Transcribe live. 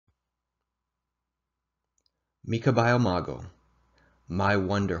Mi caballo mago, My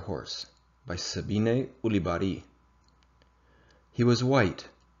Wonder Horse, by Sabine Ulibarri. He was white,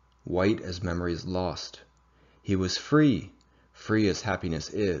 white as memories lost. He was free, free as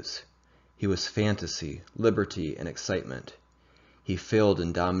happiness is. He was fantasy, liberty, and excitement. He filled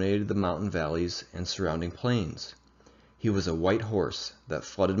and dominated the mountain valleys and surrounding plains. He was a white horse that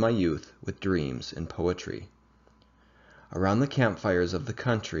flooded my youth with dreams and poetry. Around the campfires of the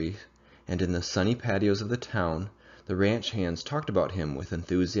country and in the sunny patios of the town, the ranch hands talked about him with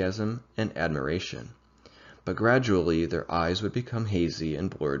enthusiasm and admiration. But gradually their eyes would become hazy and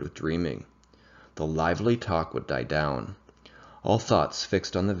blurred with dreaming. The lively talk would die down, all thoughts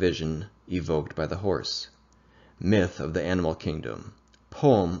fixed on the vision evoked by the horse. Myth of the animal kingdom,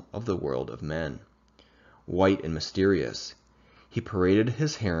 poem of the world of men. White and mysterious, he paraded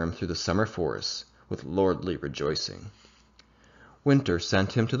his harem through the summer forests with lordly rejoicing. Winter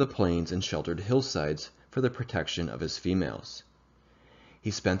sent him to the plains and sheltered hillsides for the protection of his females. He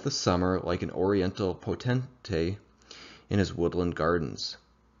spent the summer like an oriental potentate in his woodland gardens.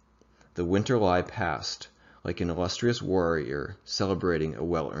 The winter lie passed like an illustrious warrior celebrating a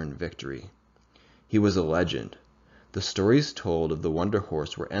well-earned victory. He was a legend. The stories told of the Wonder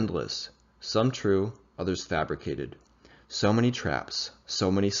Horse were endless, some true, others fabricated. So many traps, so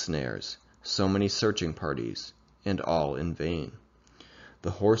many snares, so many searching parties, and all in vain. The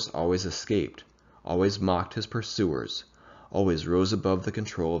horse always escaped, always mocked his pursuers, always rose above the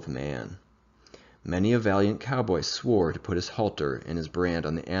control of man. Many a valiant cowboy swore to put his halter and his brand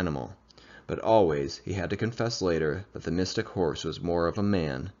on the animal, but always he had to confess later that the mystic horse was more of a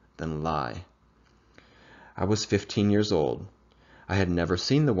man than lie. I was 15 years old. I had never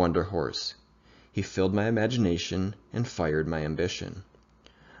seen the Wonder Horse. He filled my imagination and fired my ambition.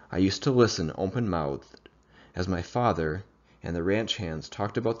 I used to listen open-mouthed as my father and the ranch hands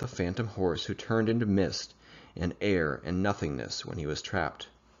talked about the phantom horse who turned into mist and air and nothingness when he was trapped.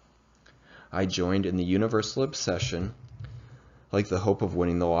 I joined in the universal obsession, like the hope of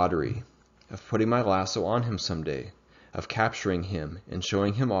winning the lottery, of putting my lasso on him someday, of capturing him and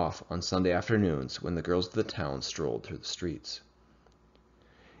showing him off on Sunday afternoons when the girls of the town strolled through the streets.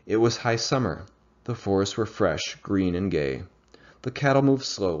 It was high summer. The forests were fresh, green, and gay. The cattle moved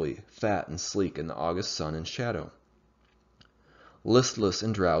slowly, fat and sleek in the August sun and shadow. Listless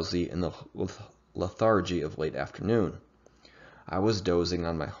and drowsy in the lethargy of late afternoon, I was dozing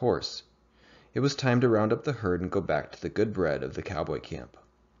on my horse. It was time to round up the herd and go back to the good bread of the cowboy camp.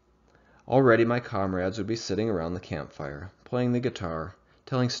 Already my comrades would be sitting around the campfire, playing the guitar,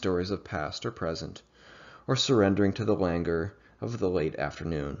 telling stories of past or present, or surrendering to the languor of the late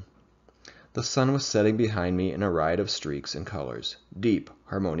afternoon. The sun was setting behind me in a riot of streaks and colors, deep,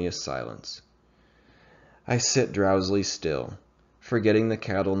 harmonious silence. I sit drowsily still, forgetting the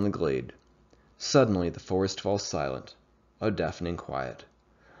cattle in the glade. Suddenly the forest falls silent, a deafening quiet.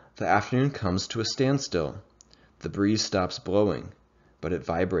 The afternoon comes to a standstill. The breeze stops blowing, but it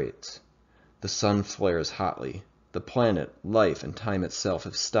vibrates. The sun flares hotly. The planet, life, and time itself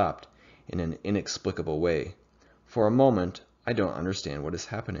have stopped in an inexplicable way. For a moment, I don't understand what is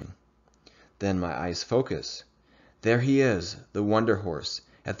happening. Then my eyes focus. There he is, the Wonder Horse,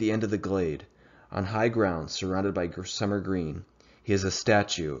 at the end of the glade, on high ground surrounded by summer green. He is a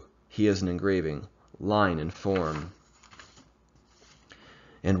statue, he is an engraving, line and form,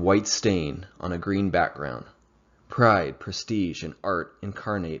 and white stain on a green background. Pride, prestige, and art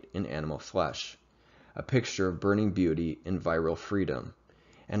incarnate in animal flesh. A picture of burning beauty and virile freedom.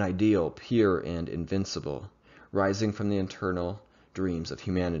 An ideal, pure and invincible, rising from the internal dreams of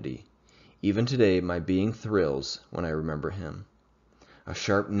humanity. Even today my being thrills when I remember him. A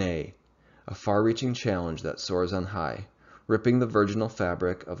sharp neigh, a far-reaching challenge that soars on high, ripping the virginal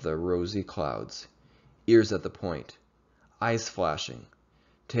fabric of the rosy clouds. Ears at the point, eyes flashing,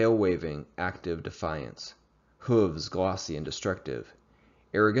 tail waving, active defiance. Hooves glossy and destructive,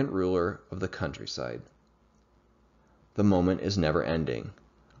 arrogant ruler of the countryside. The moment is never ending,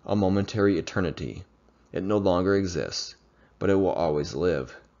 a momentary eternity. It no longer exists, but it will always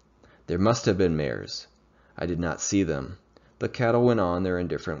live. There must have been mares. I did not see them. The cattle went on their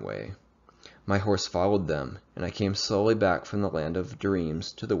indifferent way. My horse followed them, and I came slowly back from the land of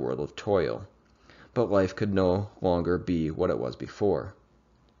dreams to the world of toil. But life could no longer be what it was before.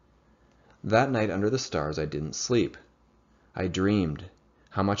 That night under the stars I didn't sleep. I dreamed.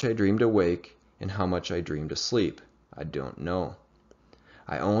 How much I dreamed awake and how much I dreamed asleep, I don't know.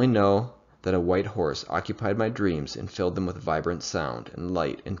 I only know that a white horse occupied my dreams and filled them with vibrant sound and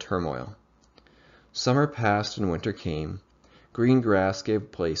light and turmoil. Summer passed and winter came. Green grass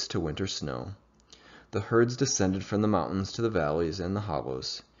gave place to winter snow. The herds descended from the mountains to the valleys and the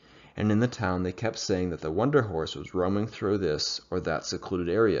hollows, and in the town they kept saying that the Wonder Horse was roaming through this or that secluded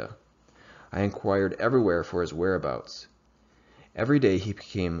area. I inquired everywhere for his whereabouts. Every day he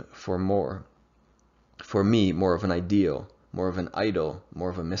became for me more of an ideal, more of an idol, more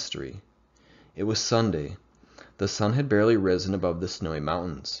of a mystery. It was Sunday. The sun had barely risen above the snowy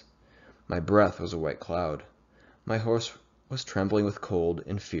mountains. My breath was a white cloud. My horse was trembling with cold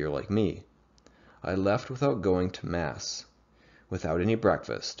and fear like me. I left without going to Mass, without any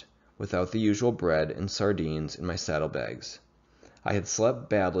breakfast, without the usual bread and sardines in my saddlebags. I had slept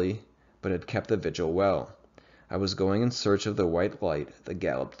badly, but had kept the vigil well. I was going in search of the white light that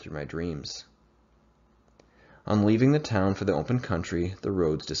galloped through my dreams. On leaving the town for the open country, the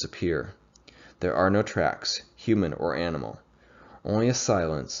roads disappear. There are no tracks, human or animal, only a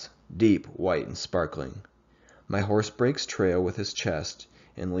silence, deep, white, and sparkling. My horse breaks trail with his chest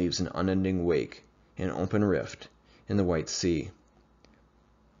and leaves an unending wake, an open rift, in the white sea.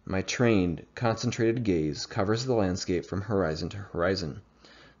 My trained, concentrated gaze covers the landscape from horizon to horizon,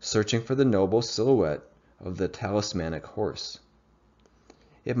 searching for the noble silhouette of the talismanic horse.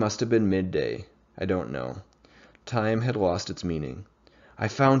 It must have been midday. I don't know. Time had lost its meaning. I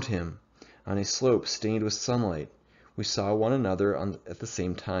found him on a slope stained with sunlight. We saw one another at the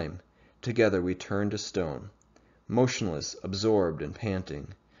same time. Together we turned to stone, motionless, absorbed, and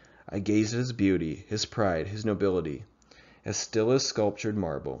panting. I gazed at his beauty, his pride, his nobility. As still as sculptured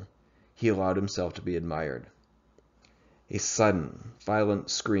marble, he allowed himself to be admired. A sudden, violent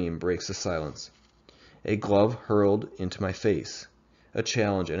scream breaks the silence. A glove hurled into my face, a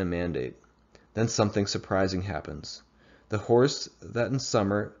challenge and a mandate. Then something surprising happens. The horse that in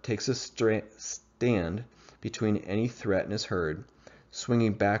summer takes a stand between any threat and his herd,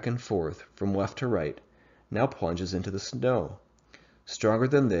 swinging back and forth from left to right, now plunges into the snow. Stronger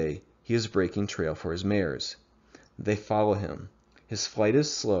than they, he is breaking trail for his mares. They follow him. His flight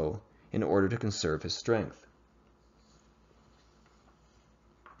is slow in order to conserve his strength.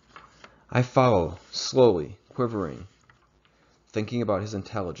 I follow, slowly, quivering, thinking about his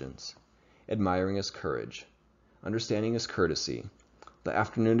intelligence, admiring his courage, understanding his courtesy. The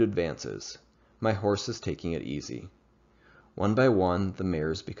afternoon advances. My horse is taking it easy. One by one, the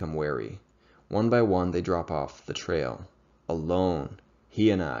mares become wary. One by one, they drop off the trail. Alone, he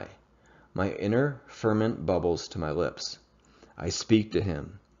and I. My inner ferment bubbles to my lips. I speak to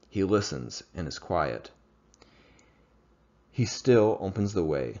him. He listens and is quiet. He still opens the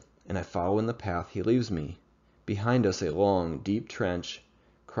way, and I follow in the path he leaves me. Behind us, a long, deep trench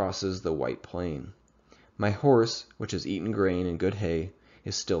crosses the white plain. My horse, which has eaten grain and good hay,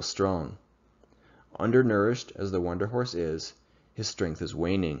 is still strong. Undernourished as the Wonder Horse is, his strength is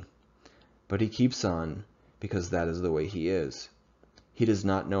waning. But he keeps on because that is the way he is. He does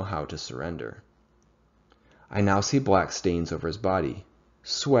not know how to surrender. I now see black stains over his body.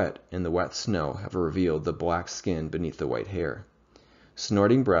 Sweat and the wet snow have revealed the black skin beneath the white hair.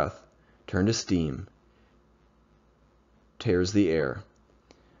 Snorting breath, turned to steam, tears the air.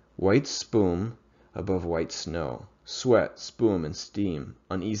 White spume above white snow. Sweat, spume, and steam,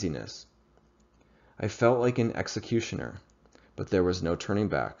 uneasiness. I felt like an executioner, but there was no turning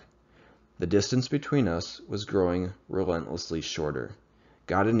back. The distance between us was growing relentlessly shorter.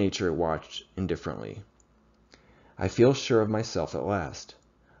 God and nature watched indifferently. I feel sure of myself at last.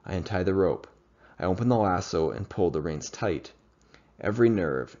 I untie the rope. I open the lasso and pull the reins tight. Every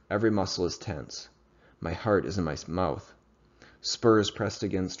nerve, every muscle is tense. My heart is in my mouth. Spurs pressed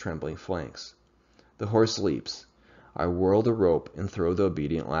against trembling flanks. The horse leaps. I whirl the rope and throw the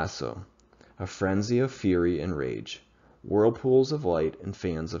obedient lasso. A frenzy of fury and rage. Whirlpools of light and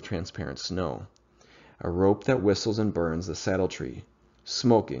fans of transparent snow. A rope that whistles and burns the saddle tree.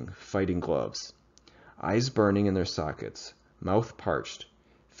 Smoking, fighting gloves. Eyes burning in their sockets. Mouth parched.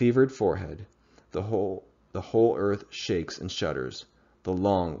 Fevered forehead. The whole earth shakes and shudders. The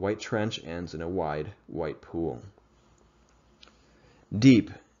long, white trench ends in a wide, white pool. Deep,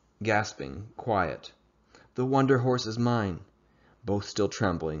 gasping, quiet. The Wonder Horse is mine. Both still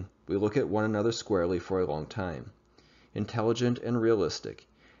trembling, we look at one another squarely for a long time. Intelligent and realistic,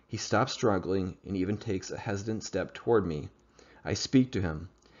 he stops struggling and even takes a hesitant step toward me. I speak to him.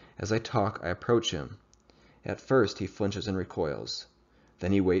 As I talk, I approach him. At first, he flinches and recoils.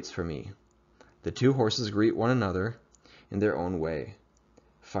 Then he waits for me. The two horses greet one another in their own way.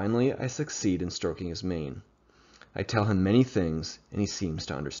 Finally, I succeed in stroking his mane. I tell him many things, and he seems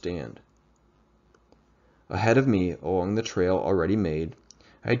to understand. Ahead of me, along the trail already made,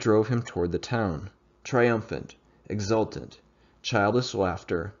 I drove him toward the town, triumphant, exultant. Childish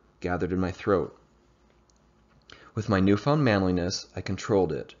laughter gathered in my throat. With my newfound manliness, I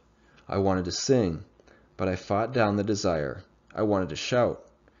controlled it. I wanted to sing, but I fought down the desire. I wanted to shout,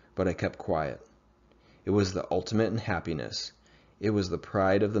 but I kept quiet. It was the ultimate in happiness. It was the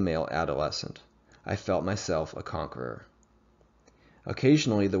pride of the male adolescent. I felt myself a conqueror.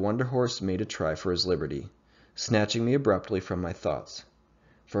 Occasionally the Wonder Horse made a try for his liberty, snatching me abruptly from my thoughts.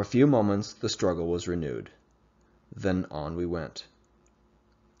 For a few moments the struggle was renewed. Then on we went.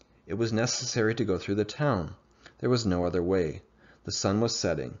 It was necessary to go through the town. There was no other way. The sun was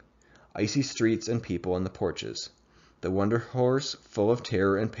setting. Icy streets and people in the porches. The Wonder Horse full of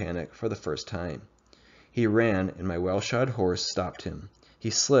terror and panic for the first time. He ran, and my well-shod horse stopped him. He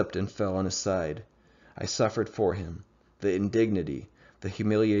slipped and fell on his side. I suffered for him. The indignity, the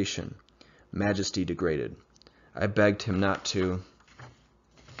humiliation, majesty degraded. I begged him not to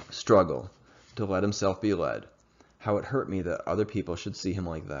struggle, to let himself be led. How it hurt me that other people should see him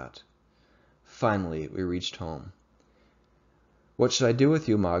like that. Finally, we reached home. What should I do with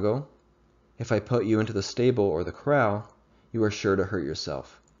you, Mago? If I put you into the stable or the corral, you are sure to hurt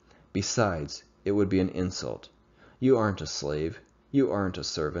yourself. Besides, it would be an insult. You aren't a slave. You aren't a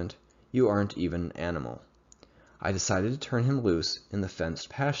servant. You aren't even an animal. I decided to turn him loose in the fenced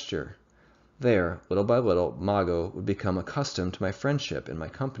pasture. There, little by little, Mago would become accustomed to my friendship and my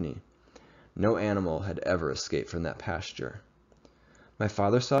company. No animal had ever escaped from that pasture. My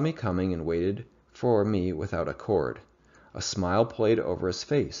father saw me coming and waited for me without a cord. A smile played over his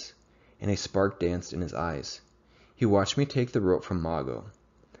face, and a spark danced in his eyes. He watched me take the rope from Mago,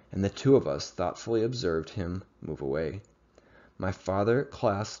 and the two of us thoughtfully observed him move away. My father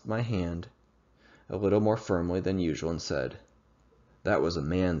clasped my hand a little more firmly than usual and said, "That was a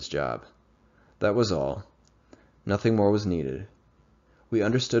man's job." That was all. Nothing more was needed. We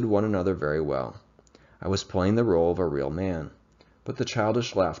understood one another very well. I was playing the role of a real man, but the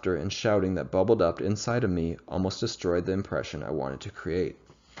childish laughter and shouting that bubbled up inside of me almost destroyed the impression I wanted to create.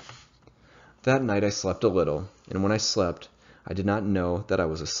 That night I slept a little, and when I slept, I did not know that I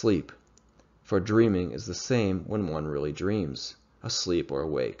was asleep, for dreaming is the same when one really dreams, asleep or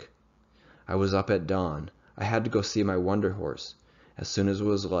awake. I was up at dawn. I had to go see my Wonder Horse. As soon as it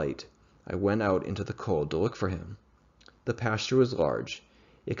was light, I went out into the cold to look for him. The pasture was large.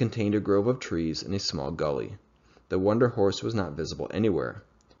 It contained a grove of trees and a small gully. The Wonder Horse was not visible anywhere,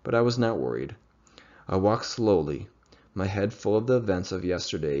 but I was not worried. I walked slowly, my head full of the events of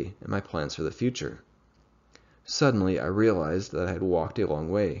yesterday and my plans for the future. Suddenly, I realized that I had walked a long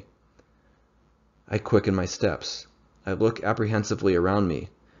way. I quickened my steps. I look apprehensively around me.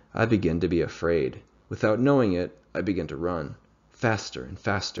 I begin to be afraid. Without knowing it, I begin to run, faster and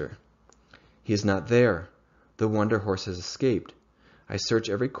faster. He is not there. The Wonder Horse has escaped. I search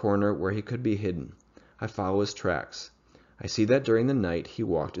every corner where he could be hidden. I follow his tracks. I see that during the night he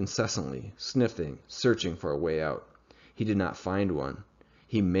walked incessantly, sniffing, searching for a way out. He did not find one.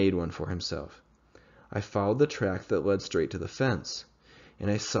 He made one for himself. I followed the track that led straight to the fence, and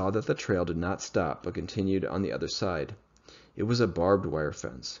I saw that the trail did not stop but continued on the other side. It was a barbed wire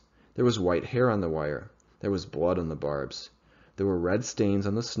fence. There was white hair on the wire. There was blood on the barbs. There were red stains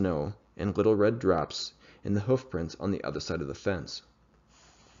on the snow and little red drops in the hoofprints on the other side of the fence.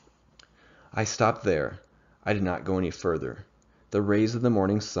 I stopped there. I did not go any further. The rays of the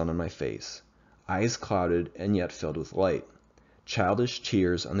morning sun on my face, eyes clouded and yet filled with light, childish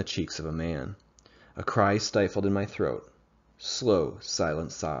tears on the cheeks of a man, a cry stifled in my throat, slow,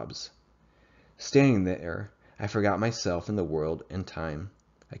 silent sobs. Standing there, I forgot myself in the world and time.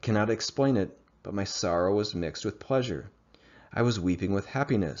 I cannot explain it, but my sorrow was mixed with pleasure. I was weeping with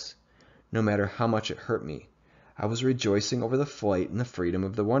happiness. No matter how much it hurt me, I was rejoicing over the flight and the freedom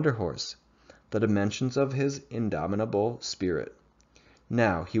of the Wonder Horse, the dimensions of his indomitable spirit.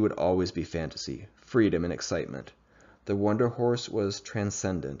 Now he would always be fantasy, freedom, and excitement. The Wonder Horse was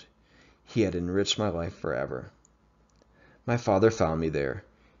transcendent. He had enriched my life forever. My father found me there.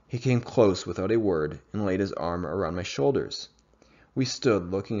 He came close without a word and laid his arm around my shoulders. We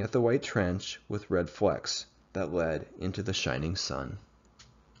stood looking at the white trench with red flecks that led into the shining sun.